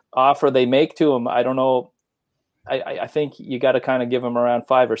offer they make to him. I don't know. I think you got to kind of give him around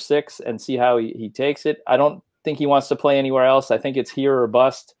 5 or 6 and see how he takes it. I don't think he wants to play anywhere else. I think it's here or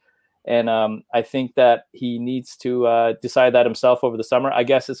bust. And I think that he needs to decide that himself over the summer. I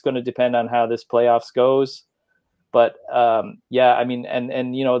guess it's going to depend on how this playoffs goes. But I mean,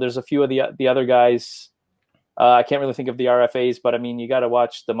 and there's a few of the other guys. I can't really think of the RFAs, but I mean, you got to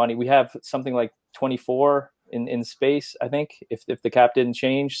watch the money. We have something like 24 in space, I think, if the cap didn't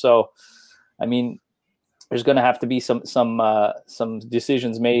change. So, I mean, there's going to have to be some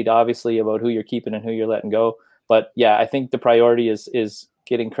decisions made, obviously, about who you're keeping and who you're letting go. But yeah, I think the priority is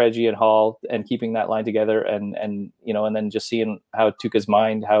getting Krejci and Hall and keeping that line together, and then just seeing how Tuukka's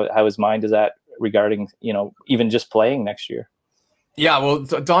mind, how his mind is at regarding, even just playing next year. Yeah, well,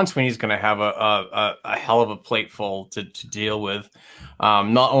 Don Sweeney's going to have a hell of a plate full to deal with.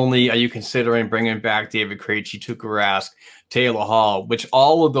 Not only are you considering bringing back David Krejci, Tuukka Rask, Taylor Hall, which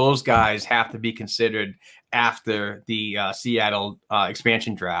all of those guys have to be considered after the Seattle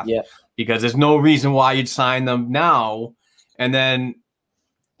expansion draft, because there's no reason why you'd sign them now and then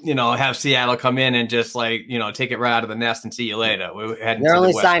have Seattle come in and just take it right out of the nest and see you later. You're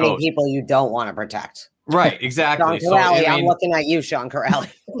only signing people you don't want to protect. Right, exactly. Sean Corelli, I'm looking at you, Sean Corelli.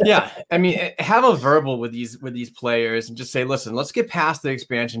 Yeah, I mean, have a verbal with these players and just say, listen, let's get past the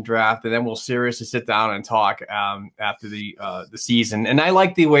expansion draft, and then we'll seriously sit down and talk after the season. And I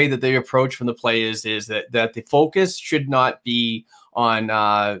like the way that they approach from the players is that the focus should not be on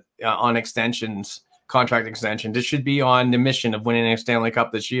extensions, contract extensions. It should be on the mission of winning a Stanley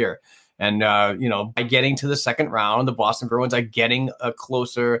Cup this year. And by getting to the second round, the Boston Bruins are getting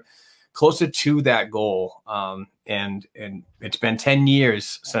closer to that goal. And it's been 10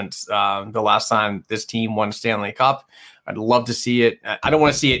 years since the last time this team won a Stanley Cup. I'd love to see it. I don't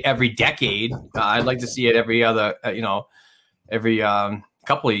want to see it every decade. I'd like to see it every other, every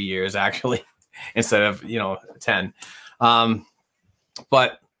couple of years, actually, instead of, 10.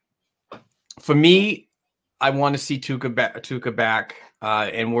 But for me, I want to see Tuukka back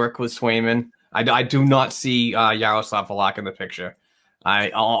and work with Swayman. I do not see Yaroslav Halak in the picture.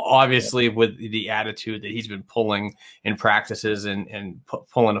 I obviously, with the attitude that he's been pulling in practices and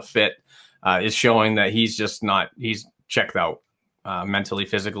pulling a fit, is showing that he's checked out mentally,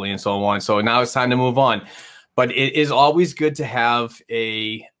 physically, and so on. So now it's time to move on. But it is always good to have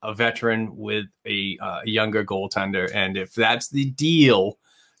a veteran with a younger goaltender. And if that's the deal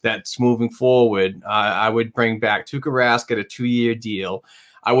that's moving forward, I would bring back Tuukka Rask at a 2-year deal.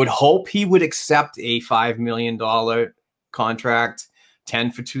 I would hope he would accept a $5 million contract,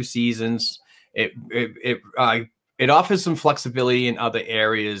 10 for 2 seasons. It offers some flexibility in other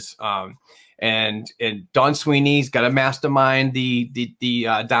areas. And Don Sweeney's got to mastermind the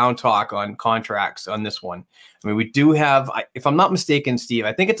down talk on contracts on this one. I mean, we do have, if I'm not mistaken, Steve,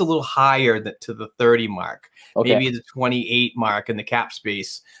 I think it's a little higher to the 30 mark, maybe the 28 mark in the cap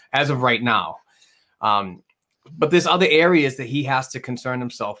space as of right now. But there's other areas that he has to concern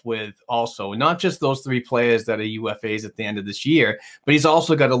himself with also, not just those 3 players that are UFAs at the end of this year, but he's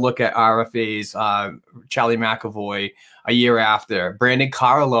also got to look at RFAs, Charlie McAvoy a year after, Brandon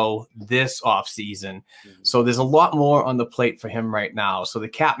Carlo this offseason. So there's a lot more on the plate for him right now. So the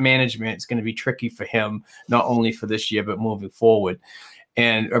cap management is going to be tricky for him, not only for this year, but moving forward.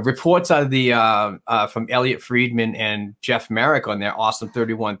 And reports out of the from Elliot Friedman and Jeff Merrick on their Awesome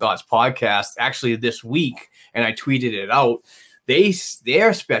 31 Thoughts podcast actually this week, and I tweeted it out.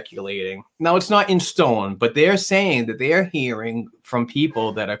 They're speculating. Now, it's not in stone, but they're saying that they are hearing from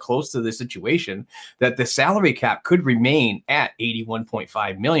people that are close to the situation that the salary cap could remain at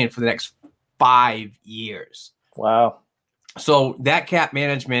 $81.5 million for the next 5 years. Wow. So that cap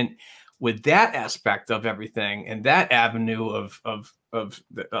management with that aspect of everything and that avenue of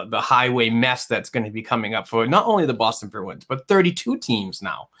the highway mess that's going to be coming up for not only the Boston Bruins, but 32 teams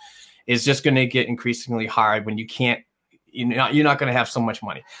now is just going to get increasingly hard when you can't, you're not going to have so much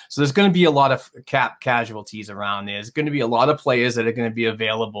money. So there's going to be a lot of cap casualties around there. There's going to be a lot of players that are going to be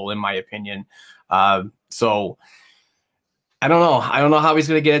available, in my opinion. So I don't know. I don't know how he's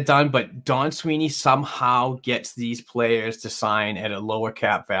going to get it done, but Don Sweeney somehow gets these players to sign at a lower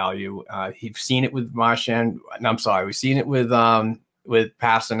cap value. We've seen it with Marchand. I'm sorry. We've seen it with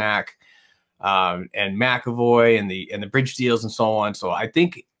Pasternak and McAvoy and the bridge deals and so on. So I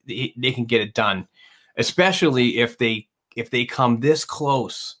think they can get it done, especially if they come this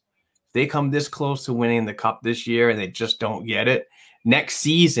close. If they come this close to winning the cup this year and they just don't get it, next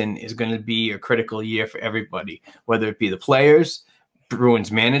season is going to be a critical year for everybody, whether it be the players,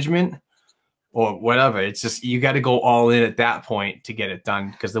 Bruins management, or whatever. It's just, you got to go all in at that point to get it done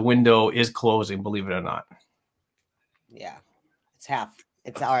because the window is closing, believe it or not. Yeah,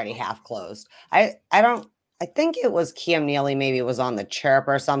 it's already half closed. I think it was Kiam Neely, maybe it was on the Chirp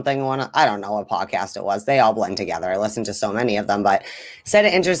or something. I don't know what podcast it was. They all blend together. I listened to so many of them, but said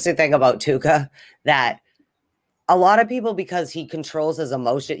an interesting thing about Tuukka that a lot of people, because he controls his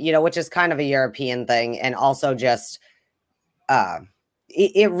emotion, which is kind of a European thing, and also just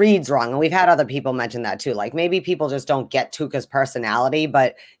it reads wrong. And we've had other people mention that too. Like maybe people just don't get Tuukka's personality,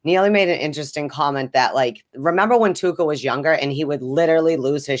 but Neely made an interesting comment that remember when Tuukka was younger and he would literally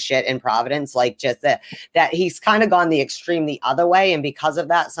lose his shit in Providence, just that he's kind of gone the extreme the other way. And because of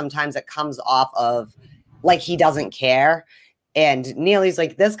that, sometimes it comes off of he doesn't care. And Neely's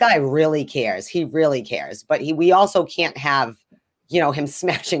like, this guy really cares. He really cares. But we also can't have, him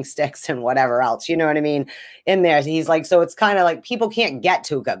smashing sticks and whatever else, you know what I mean, in there. He's like, so it's kind of like people can't get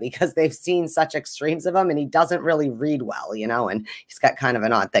Tuukka because they've seen such extremes of him and he doesn't really read well, and he's got kind of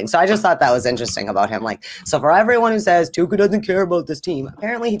an odd thing. So I just thought that was interesting about him. Like, so for everyone who says Tuukka doesn't care about this team,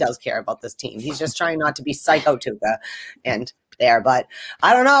 apparently he does care about this team. He's just trying not to be psycho Tuukka and there. But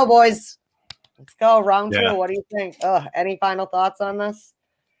I don't know, boys. Let's go round 2. What do you think? Any final thoughts on this?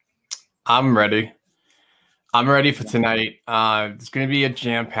 I'm ready. I'm ready for tonight. It's going to be a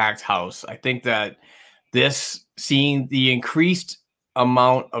jam-packed house. I think that seeing the increased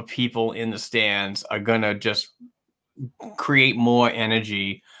amount of people in the stands are going to just create more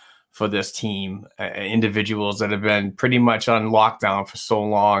energy for this team. Individuals that have been pretty much on lockdown for so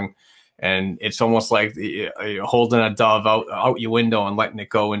long. And it's almost like holding a dove out your window and letting it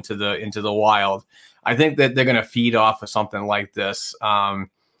go into the wild. I think that they're going to feed off of something like this. And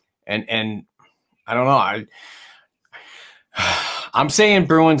I don't know. I'm saying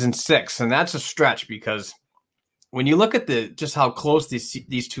Bruins in 6, and that's a stretch because when you look at just how close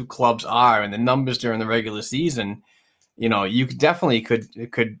these two clubs are and the numbers during the regular season, you definitely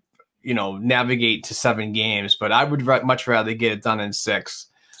could navigate to 7 games. But I would much rather get it done in 6.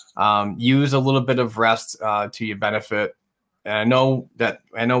 Use a little bit of rest to your benefit. And I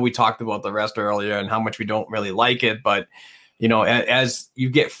know we talked about the rest earlier and how much we don't really like it, but as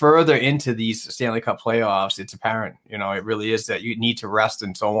you get further into these Stanley Cup playoffs, it's apparent, it really is that you need to rest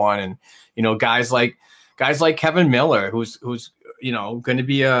and so on. And, guys like Kevin Miller, who's going to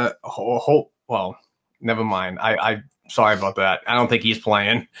be a whole, well, never mind. I sorry about that. I don't think he's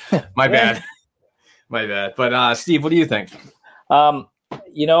playing. My bad. My bad. But Steve, what do you think?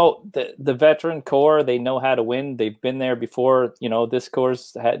 The veteran core, they know how to win. They've been there before. This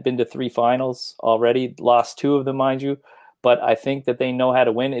core's had been to 3 finals already, lost 2 of them, mind you. But I think that they know how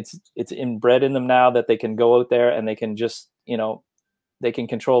to win. It's inbred in them now that they can go out there and they can just, they can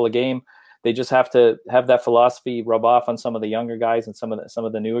control a game. They just have to have that philosophy rub off on some of the younger guys and some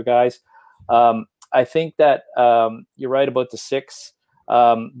of the newer guys. I think that you're right about the 6.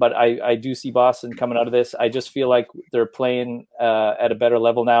 But I do see Boston coming out of this. I just feel like they're playing at a better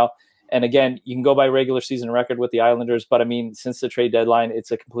level now. And again, you can go by regular season record with the Islanders, but I mean, since the trade deadline,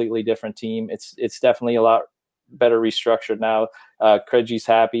 it's a completely different team. It's definitely a lot better restructured now. Krejci's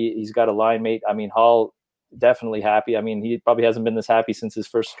happy. He's got a line mate. I mean, Hall definitely happy. I mean, he probably hasn't been this happy since his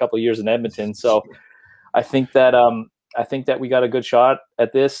first couple of years in Edmonton. So I think that we got a good shot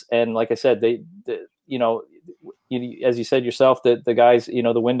at this. And like I said, as you said yourself, that the guys,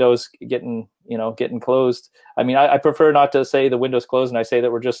 the windows getting closed. I mean, I prefer not to say the windows closed, and I say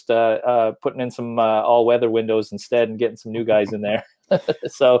that we're just putting in some all weather windows instead and getting some new guys in there.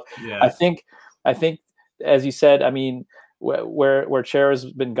 So yeah. I think, as you said, I mean, where Chair has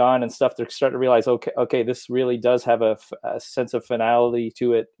been gone and stuff, they're starting to realize, okay, this really does have a sense of finality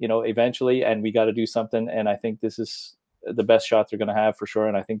to it, eventually, and we got to do something. And I think this is the best shot they're going to have for sure.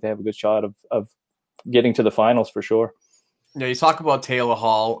 And I think they have a good shot of getting to the finals for sure. Yeah, you talk about Taylor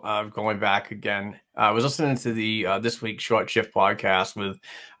Hall going back again. I was listening to the This Week Short Shift podcast with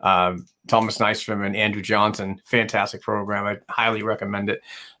Thomas Nystrom and Andrew Johnson. Fantastic program. I highly recommend it.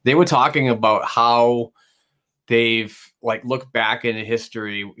 They were talking about how they've looked back into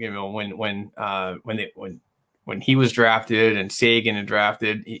history. When he was drafted and Sagan had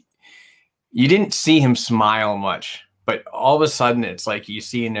drafted, you didn't see him smile much, but all of a sudden it's like you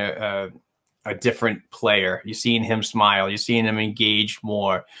seeing a different player. You're seeing him smile. You're seeing him engage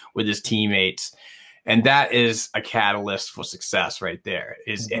more with his teammates. And that is a catalyst for success right there,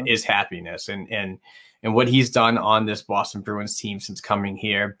 is happiness. And what he's done on this Boston Bruins team since coming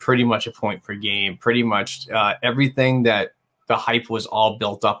here, pretty much a point per game, pretty much everything that the hype was all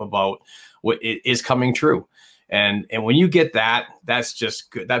built up about is coming true. And when you get that, that's just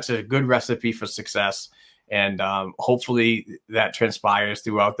good. That's a good recipe for success. And hopefully that transpires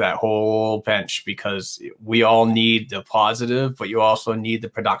throughout that whole bench, because we all need the positive, but you also need the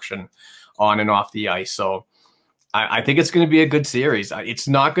production on and off the ice. So I think it's going to be a good series. It's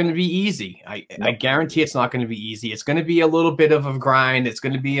not going to be easy. I guarantee it's not going to be easy. It's going to be a little bit of a grind. It's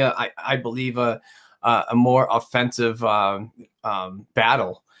going to be, I believe, a more offensive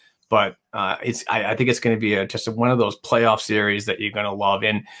battle. But I think it's going to be just one of those playoff series that you're going to love.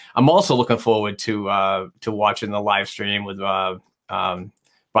 And I'm also looking forward to watching the live stream with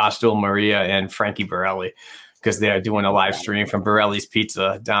Barstool Maria and Frankie Borelli, because they're doing a live stream from Borelli's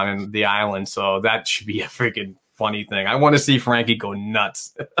Pizza down in the island. So that should be a freaking funny thing. I want to see Frankie go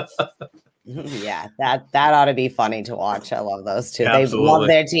nuts. Yeah, that ought to be funny to watch. I love those two. They Absolutely. love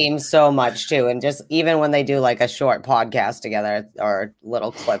their team so much too. And just even when they do like a short podcast together or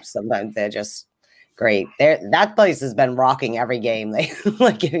little clips, sometimes they're just great. That place has been rocking every game. They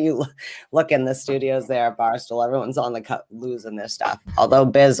like if you look in the studios there at Barstool, everyone's on the cut losing their stuff. Although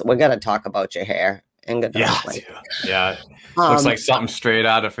Biz, we're gonna talk about your hair. Yeah. Looks like something straight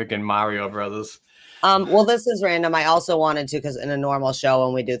out of freaking Mario Brothers. Well, this is random. I also wanted to, because in a normal show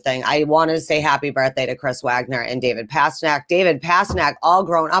when we do thing, I wanted to say happy birthday to Chris Wagner and David Pasternak. David Pasternak, all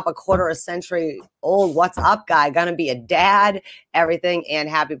grown up, a quarter of a century old. What's up, guy? Gonna be a dad, everything. And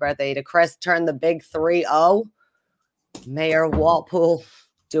happy birthday to Chris. Turned the big 3-0. Mayor Walpole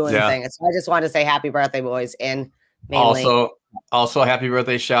doing things. So I just wanted to say happy birthday, boys. And mainly also happy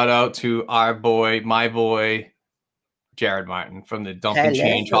birthday shout out to my boy, Jared Martin from the Dump and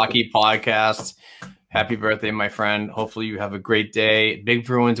Change Hockey Podcast. Happy birthday, my friend. Hopefully you have a great day. Big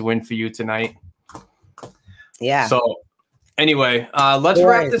Bruins win for you tonight. Yeah. So anyway, let's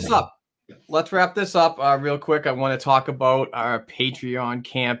wrap this up. Real quick. I want to talk about our Patreon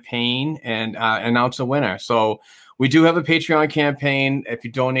campaign and announce a winner. So we do have a Patreon campaign. If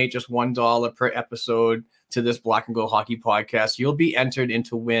you donate just $1 per episode to this Black and Gold Hockey Podcast, you'll be entered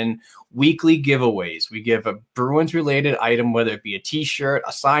into win weekly giveaways. We give a Bruins related item, whether it be a t-shirt,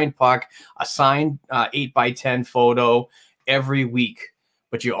 a signed puck, a signed 8x10 photo every week.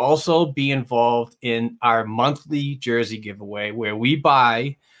 But you also be involved in our monthly jersey giveaway where we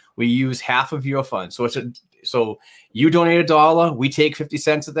use half of your funds. So you donate $1, we take 50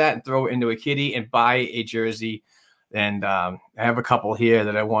 cents of that and throw it into a kitty and buy a jersey. And I have a couple here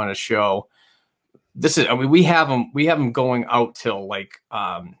that I want to show. We have them going out till like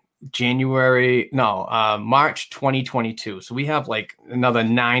March 2022. So we have like another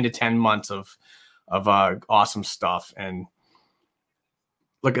 9 to 10 months of awesome stuff. And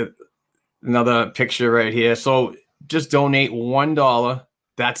look at another picture right here. So just donate $1.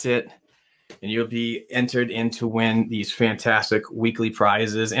 That's it. And you'll be entered in to win these fantastic weekly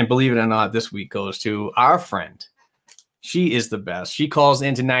prizes. And believe it or not, this week goes to our friend. She is the best. She calls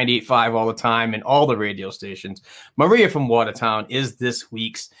into 98.5 all the time and all the radio stations. Maria from Watertown is this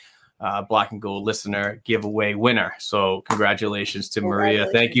week's Black and Gold listener giveaway winner. So congratulations to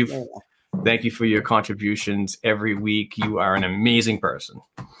Maria. Thank you for your contributions every week. You are an amazing person.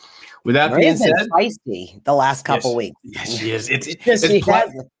 With that being said, feisty the last couple weeks. Yes, she is. It's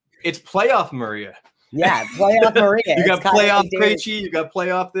playoff Maria. Yeah, playoff Maria. You got playoff Krejci, you got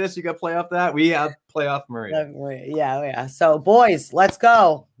playoff this, you got playoff that. We have playoff Maria. Yeah. So, boys, let's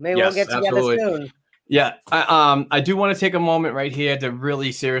go. Maybe we'll get together soon. Yeah, I do want to take a moment right here to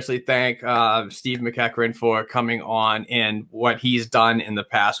really seriously thank Steve MacEachern for coming on and what he's done in the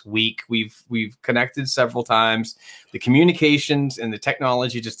past week. We've connected several times. The communications and the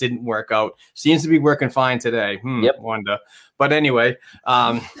technology just didn't work out. Seems to be working fine today. Wonder. But anyway,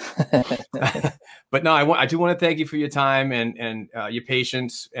 but no, I do want to thank you for your time and your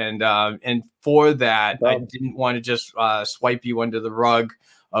patience and for that, I didn't want to just swipe you under the rug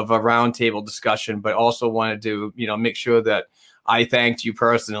of a roundtable discussion, but also wanted to, make sure that I thanked you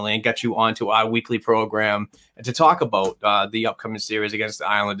personally and got you onto our weekly program and to talk about the upcoming series against the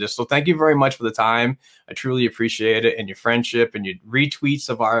Islanders. So thank you very much for the time. I truly appreciate it, and your friendship and your retweets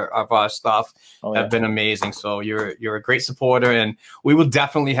of our stuff have been amazing. So you're a great supporter, and we will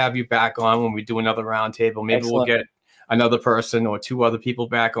definitely have you back on when we do another roundtable. Maybe we'll get another person or two other people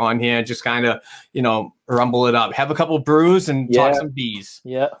back on here and just kind of, rumble it up, have a couple brews and talk some bees.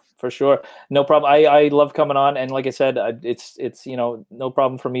 Yeah, for sure. No problem. I love coming on. And like I said, it's no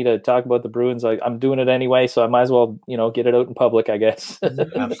problem for me to talk about the Bruins. I'm doing it anyway, so I might as well, get it out in public, I guess.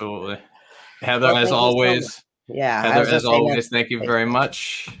 Absolutely. Heather, as always. Heather, as always, thank you very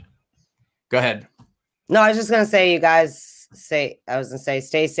much. Go ahead. No, I was just going to say, you guys, stay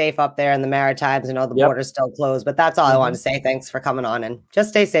safe up there in the Maritimes. I know the border's still closed, but that's all I want to say. Thanks for coming on, and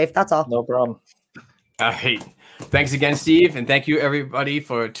just stay safe. That's all. No problem. All right. Thanks again, Steve. And thank you, everybody,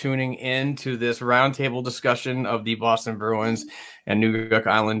 for tuning in to this roundtable discussion of the Boston Bruins and New York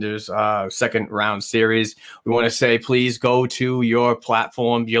Islanders second round series. We want to say, please go to your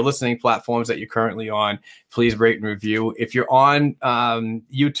platform, your listening platforms that you're currently on. Please rate and review. If you're on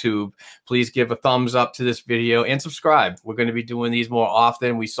YouTube, please give a thumbs up to this video and subscribe. We're going to be doing these more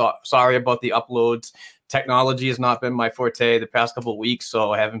often. Sorry about the uploads. Technology has not been my forte the past couple of weeks,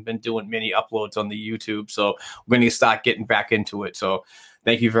 so I haven't been doing many uploads on the YouTube. So we're going to start getting back into it. So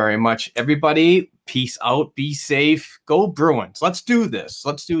thank you very much, everybody. Peace out. Be safe. Go Bruins. Let's do this.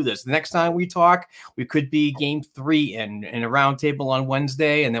 The next time we talk, we could be game 3 in a roundtable on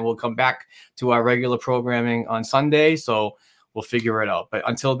Wednesday, and then we'll come back to our regular programming on Sunday. So we'll figure it out. But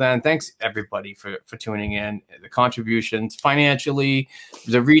until then, thanks everybody for tuning in, the contributions financially,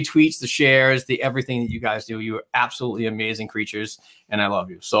 the retweets, the shares, the everything that you guys do. You are absolutely amazing creatures, and I love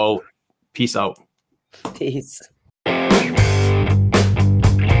you. So peace out. Peace.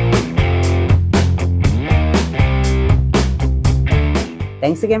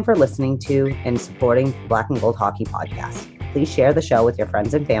 Thanks again for listening to and supporting the Black and Gold Hockey Podcast. Please share the show with your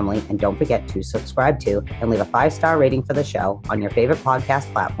friends and family, and don't forget to subscribe to and leave a 5-star rating for the show on your favorite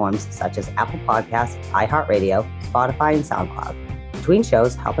podcast platforms such as Apple Podcasts, iHeartRadio, Spotify, and SoundCloud. Between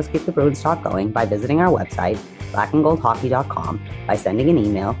shows, help us keep the Bruins talk going by visiting our website, blackandgoldhockey.com, by sending an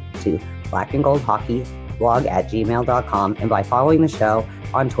email to blackandgoldhockeyblog@gmail.com, and by following the show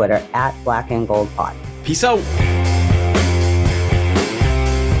on Twitter @blackandgoldpod. Peace out.